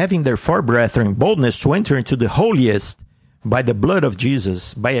 Having therefore, brethren, boldness to enter into the holiest by the blood of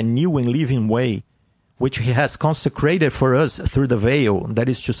Jesus, by a new and living way, which he has consecrated for us through the veil, that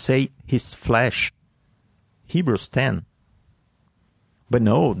is to say, his flesh. Hebrews 10. But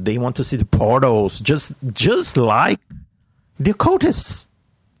no, they want to see the portals, just like the occultists,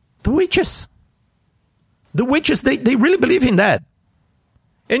 the witches. The witches, they really believe in that.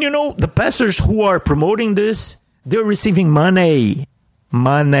 And you know, the pastors who are promoting this, they're receiving money.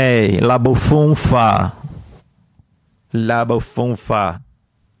 Money, la bufunfa. La bufunfa.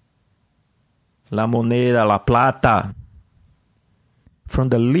 La moneda, la plata. From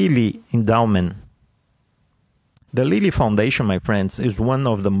the Lilly Endowment. The Lilly Foundation, my friends, is one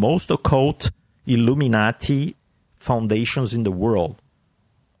of the most occult Illuminati foundations in the world.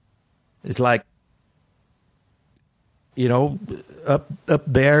 It's like, you know, up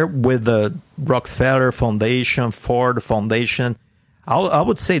there with the Rockefeller Foundation, Ford Foundation. I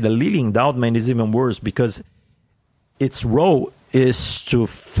would say the Lilly Endowment is even worse because its role is to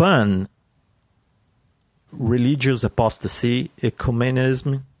fund religious apostasy,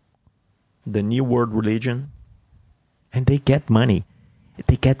 ecumenism, the New World Religion. And they get money.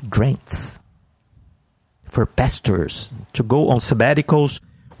 They get grants for pastors to go on sabbaticals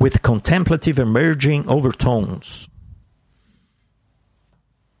with contemplative emerging overtones.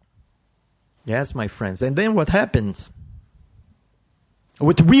 Yes, my friends. And then what happens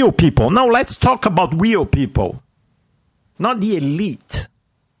with real people? Now let's talk about real people, not the elite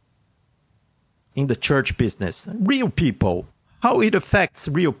in the church business. Real people. How it affects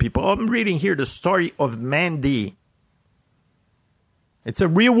real people. I'm reading here the story of Mandy. It's a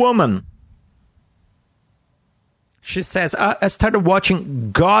real woman. She says, I started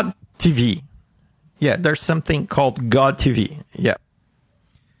watching God TV. Yeah, there's something called God TV. Yeah.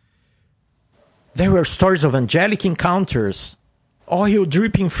 There were stories of angelic encounters, oil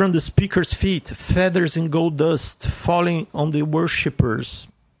dripping from the speaker's feet, feathers and gold dust falling on the worshippers,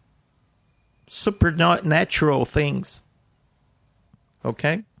 supernatural things.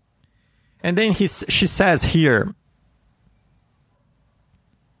 Okay? And then she says here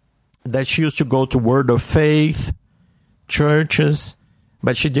that she used to go to Word of Faith churches,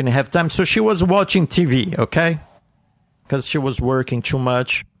 but she didn't have time. So she was watching TV, okay? Because she was working too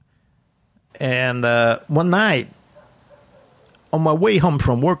much. And one night, on my way home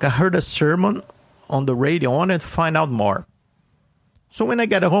from work, I heard a sermon on the radio. I wanted to find out more. So when I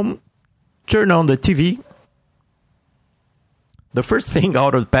got home, turned on the TV. The first thing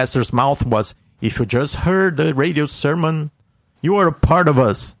out of the pastor's mouth was, "If you just heard the radio sermon, you are a part of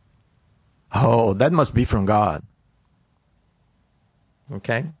us." Oh, that must be from God.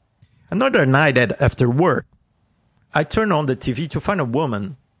 Okay. Another night after work, I turned on the TV to find a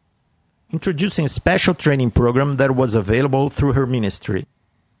woman introducing a special training program that was available through her ministry.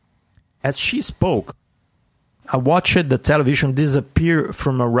 As she spoke, I watched the television disappear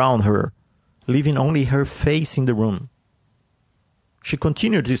from around her, leaving only her face in the room. She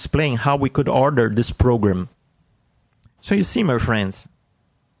continued to explain how we could order this program. So you see, my friends,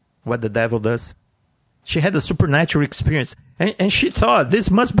 what the devil does. She had a supernatural experience, and she thought this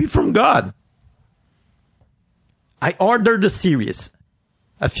must be from God. I ordered the series.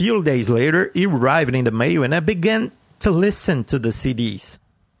 A few days later, it arrived in the mail, and I began to listen to the CDs.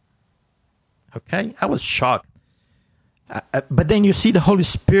 Okay? I was shocked. But then you see, the Holy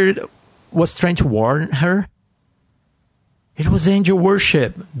Spirit was trying to warn her. It was angel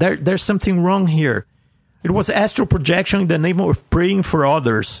worship. There's something wrong here. It was astral projection in the name of praying for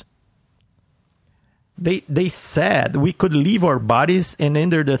others. They said we could leave our bodies and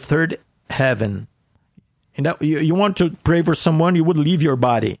enter the third heaven. And that, you want to pray for someone, you would leave your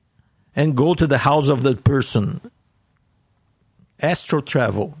body and go to the house of the person. Astral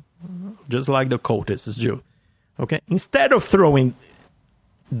travel, just like the cultists do. Okay? Instead of throwing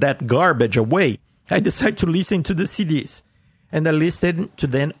that garbage away, I decided to listen to the CDs. And I listened to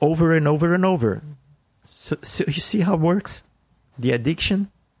them over and over and over. So you see how it works? The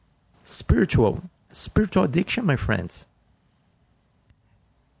addiction? Spiritual addiction, my friends.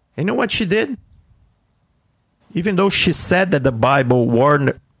 You know what she did? Even though she said that the Bible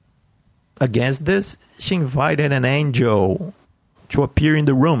warned against this, she invited an angel to appear in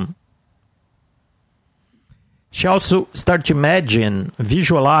the room. She also started to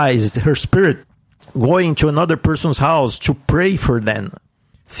visualize her spirit going to another person's house to pray for them.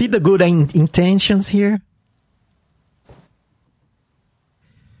 See the good intentions here?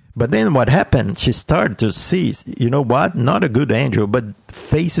 But then what happened? She started to see, you know what? Not a good angel, but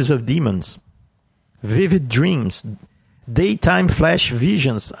faces of demons. Vivid dreams. Daytime flash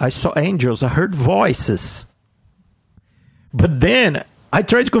visions. I saw angels. I heard voices. But then I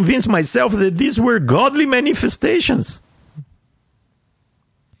tried to convince myself that these were godly manifestations.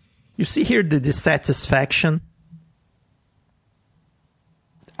 You see here the dissatisfaction?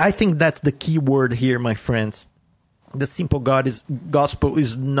 I think that's the key word here, my friends. The simple gospel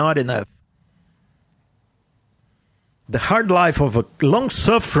is not enough. The hard life of a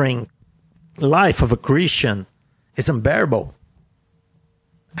long-suffering life of a Christian is unbearable.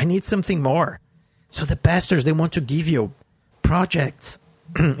 I need something more. So the pastors, they want to give you projects,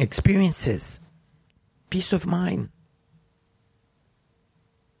 experiences, peace of mind,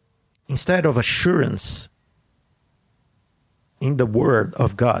 instead of assurance in the Word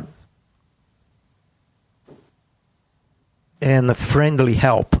of God. And a friendly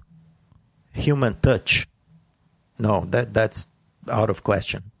help, human touch. No, that's out of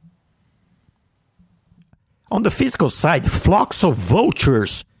question. On the physical side, flocks of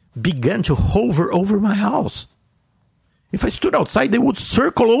vultures began to hover over my house. If I stood outside, they would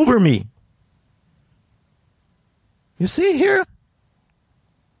circle over me. You see here?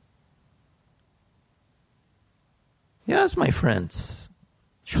 Yes, my friends.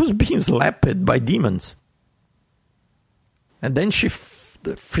 She was being slapped by demons. And then she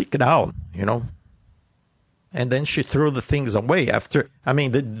freaked out, you know. And then she threw the things away after. I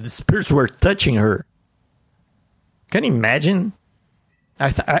mean, the spirits were touching her. Can you imagine?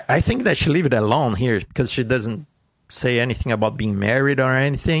 I think that she leave it alone here because she doesn't say anything about being married or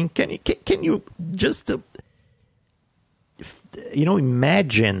anything. Can you just,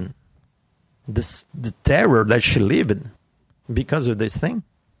 imagine the terror that she lived because of this thing?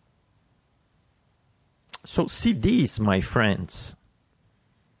 So CDs, my friends,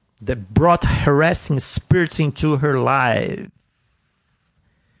 that brought harassing spirits into her life.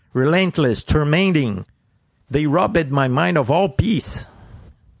 Relentless, tormenting. They robbed my mind of all peace.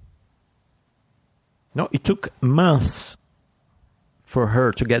 No, it took months for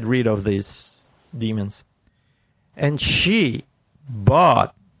her to get rid of these demons. And she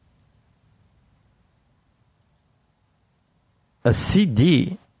bought a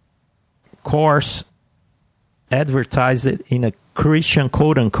CD course, advertised it in a Christian,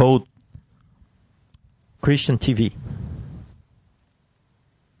 quote-unquote, Christian TV.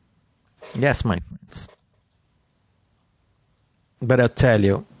 Yes, my friends. But I'll tell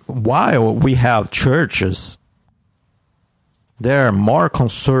you, while we have churches, they're more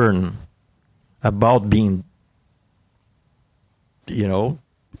concerned about being,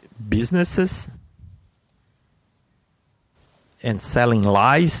 businesses and selling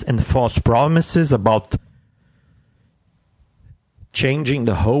lies and false promises about changing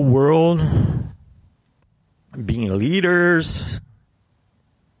the whole world, being leaders,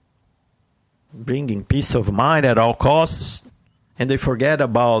 bringing peace of mind at all costs, and they forget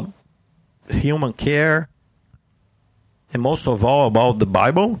about human care, and most of all about the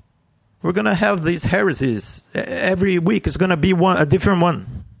Bible. We're going to have these heresies. Every week is going to be a different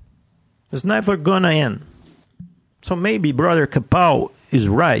one. It's never going to end. So maybe Brother Kapow is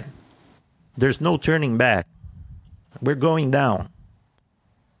right. There's no turning back. We're going down.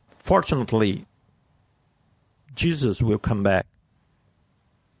 Fortunately, Jesus will come back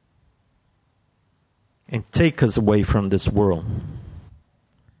and take us away from this world.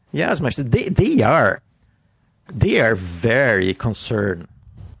 Yes, they are very concerned.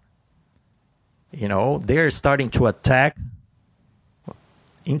 They're starting to attack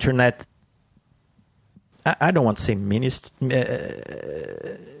internet. I don't want to say ministry.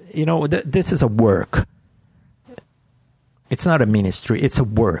 This is a work. It's not a ministry. It's a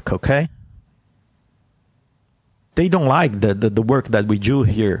work, okay? They don't like the work that we do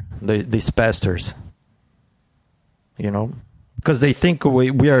here, these pastors. Because they think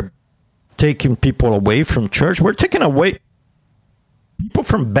we are taking people away from church. We're taking away people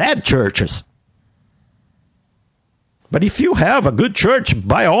from bad churches. But if you have a good church,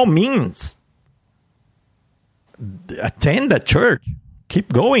 by all means, attend that church.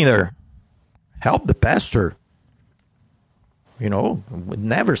 Keep going there. Help the pastor. We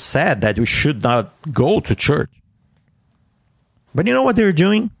never said that we should not go to church. But you know what they're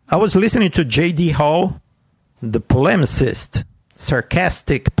doing? I was listening to J.D. Hall, the polemicist,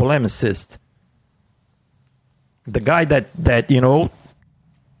 sarcastic polemicist. The guy that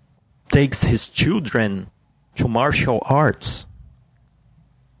takes his children to martial arts.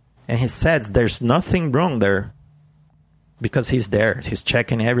 And he says there's nothing wrong there because he's there. He's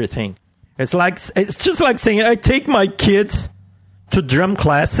checking everything. It's just like saying I take my kids to drum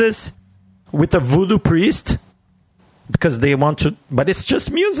classes with a voodoo priest because they want to, but it's just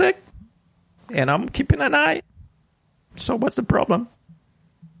music and I'm keeping an eye. So what's the problem?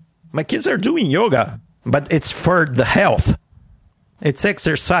 My kids are doing yoga, but it's for the health. It's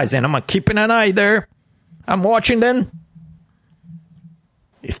exercise and I'm keeping an eye there. I'm watching them.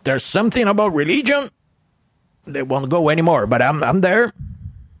 If there's something about religion, they won't go anymore. But I'm there.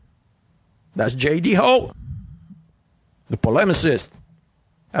 That's J.D. Hall, the polemicist.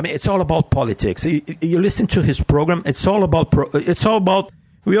 I mean, it's all about politics. You listen to his program. It's all about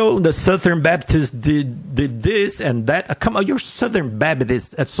the Southern Baptists did this and that. Come on, your Southern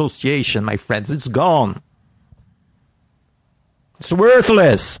Baptist Association, my friends, it's gone. It's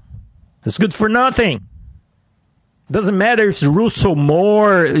worthless. It's good for nothing. Doesn't matter if Russell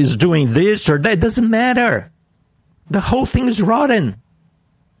Moore is doing this or that. It doesn't matter. The whole thing is rotten.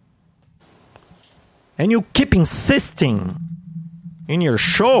 And you keep insisting in your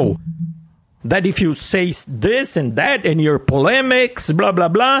show that if you say this and that and your polemics, blah, blah,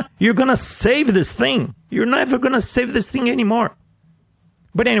 blah, you're going to save this thing. You're never going to save this thing anymore.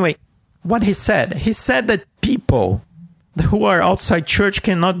 But anyway, what he said that people who are outside church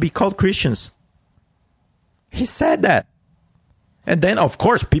cannot be called Christians. He said that. And then, of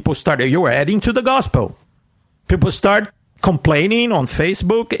course, people started, you were adding to the gospel. People start complaining on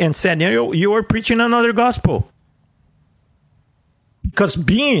Facebook and saying, you are preaching another gospel. Because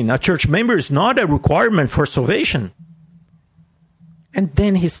being a church member is not a requirement for salvation. And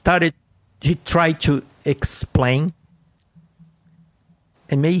then he tried to explain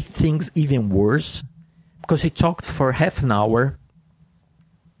and made things even worse. Because he talked for half an hour.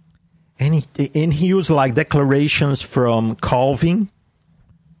 And he used like declarations from Calvin.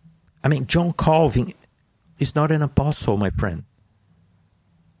 I mean, John Calvin is not an apostle, my friend.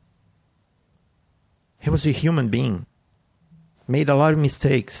 He was a human being. Made a lot of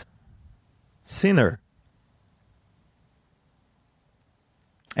mistakes. Sinner.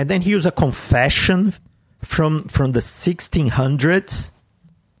 And then he used a confession from the 1600s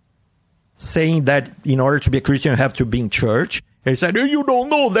saying that in order to be a Christian, you have to be in church. He said, you don't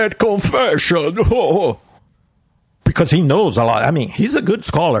know that confession. Because he knows a lot. I mean, he's a good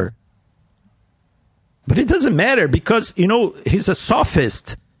scholar. But it doesn't matter because, he's a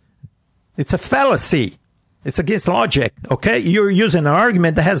sophist. It's a fallacy. It's against logic, okay? You're using an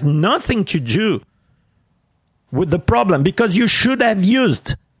argument that has nothing to do with the problem because you should have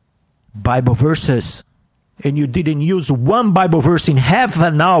used Bible verses and you didn't use one Bible verse in half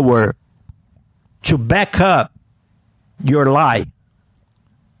an hour to back up your lie.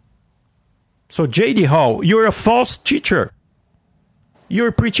 So J.D. Hall, you're a false teacher.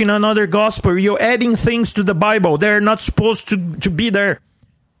 You're preaching another gospel. You're adding things to the Bible. They're not supposed to be there.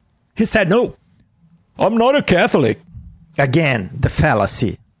 He said, no, I'm not a Catholic. Again, the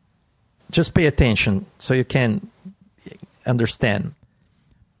fallacy. Just pay attention so you can understand.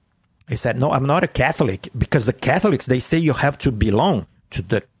 He said, no, I'm not a Catholic, because the Catholics, they say you have to belong to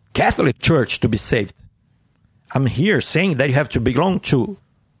the Catholic Church to be saved. I'm here saying that you have to belong to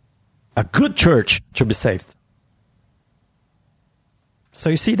a good church to be saved. So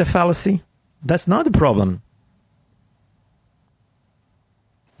you see the fallacy? That's not the problem.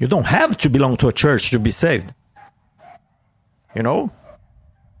 You don't have to belong to a church to be saved. You know?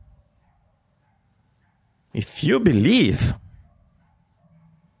 If you believe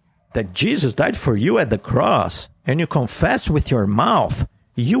that Jesus died for you at the cross and you confess with your mouth,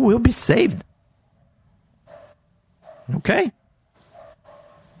 you will be saved. Okay?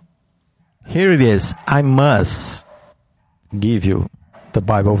 Here it is. I must give you the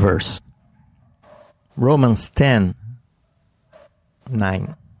Bible verse. Romans 10:9.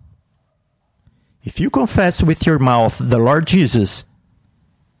 If you confess with your mouth the Lord Jesus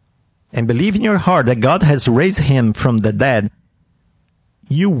and believe in your heart that God has raised him from the dead,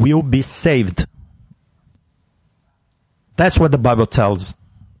 you will be saved. That's what the Bible tells.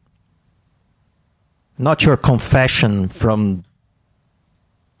 Not your confession from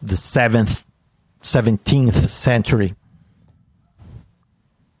the 17th century.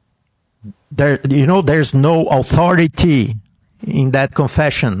 There's no authority in that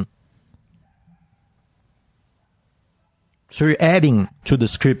confession. So you're adding to the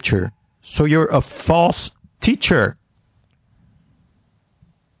scripture. So you're a false teacher.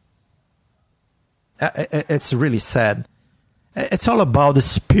 It's really sad. It's all about the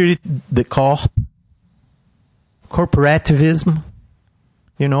spirit, the corporativism.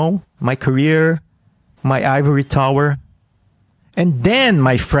 My career, my ivory tower. And then,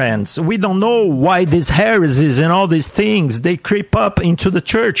 my friends, we don't know why these heresies and all these things, they creep up into the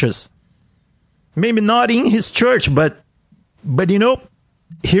churches. Maybe not in his church, but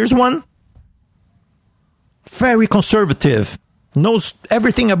here's one. Very conservative. Knows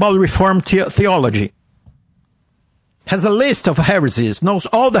everything about Reformed theology. Has a list of heresies. Knows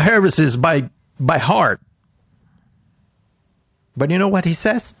all the heresies by heart. But you know what he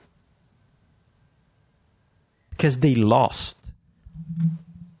says? Because they lost.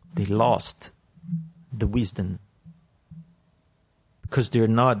 They lost the wisdom. Because they're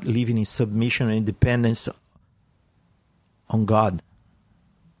not living in submission and dependence on God.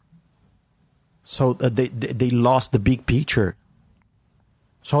 So they lost the big picture.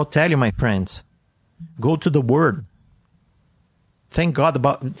 So I'll tell you, my friends, go to the Word. Thank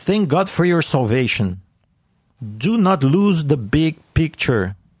God for your salvation. Do not lose the big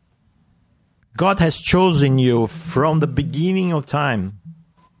picture. God has chosen you from the beginning of time.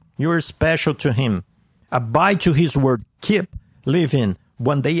 You are special to Him. Abide to His word. Keep living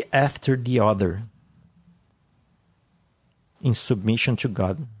one day after the other in submission to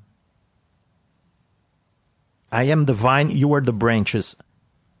God. I am the vine, you are the branches.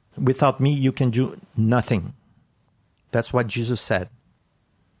 Without me, you can do nothing. That's what Jesus said.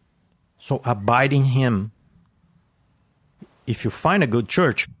 So abide in Him. If you find a good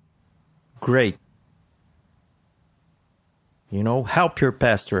church, great. Help your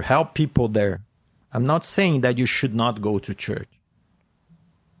pastor, help people there. I'm not saying that you should not go to church.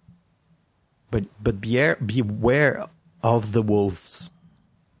 But beware of the wolves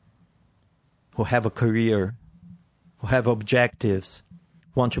who have a career, who have objectives,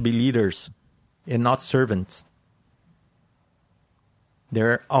 want to be leaders and not servants.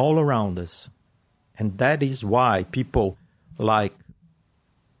 They're all around us. And that is why people like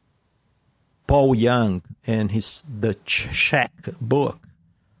Paul Young and the Czech book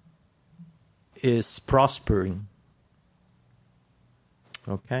is prospering.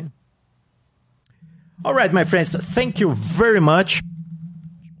 Okay? All right, my friends, thank you very much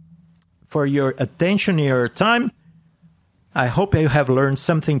for your attention and your time. I hope you have learned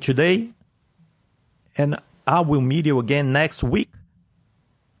something today. And I will meet you again next week,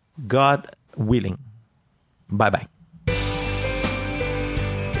 God willing. Bye-bye.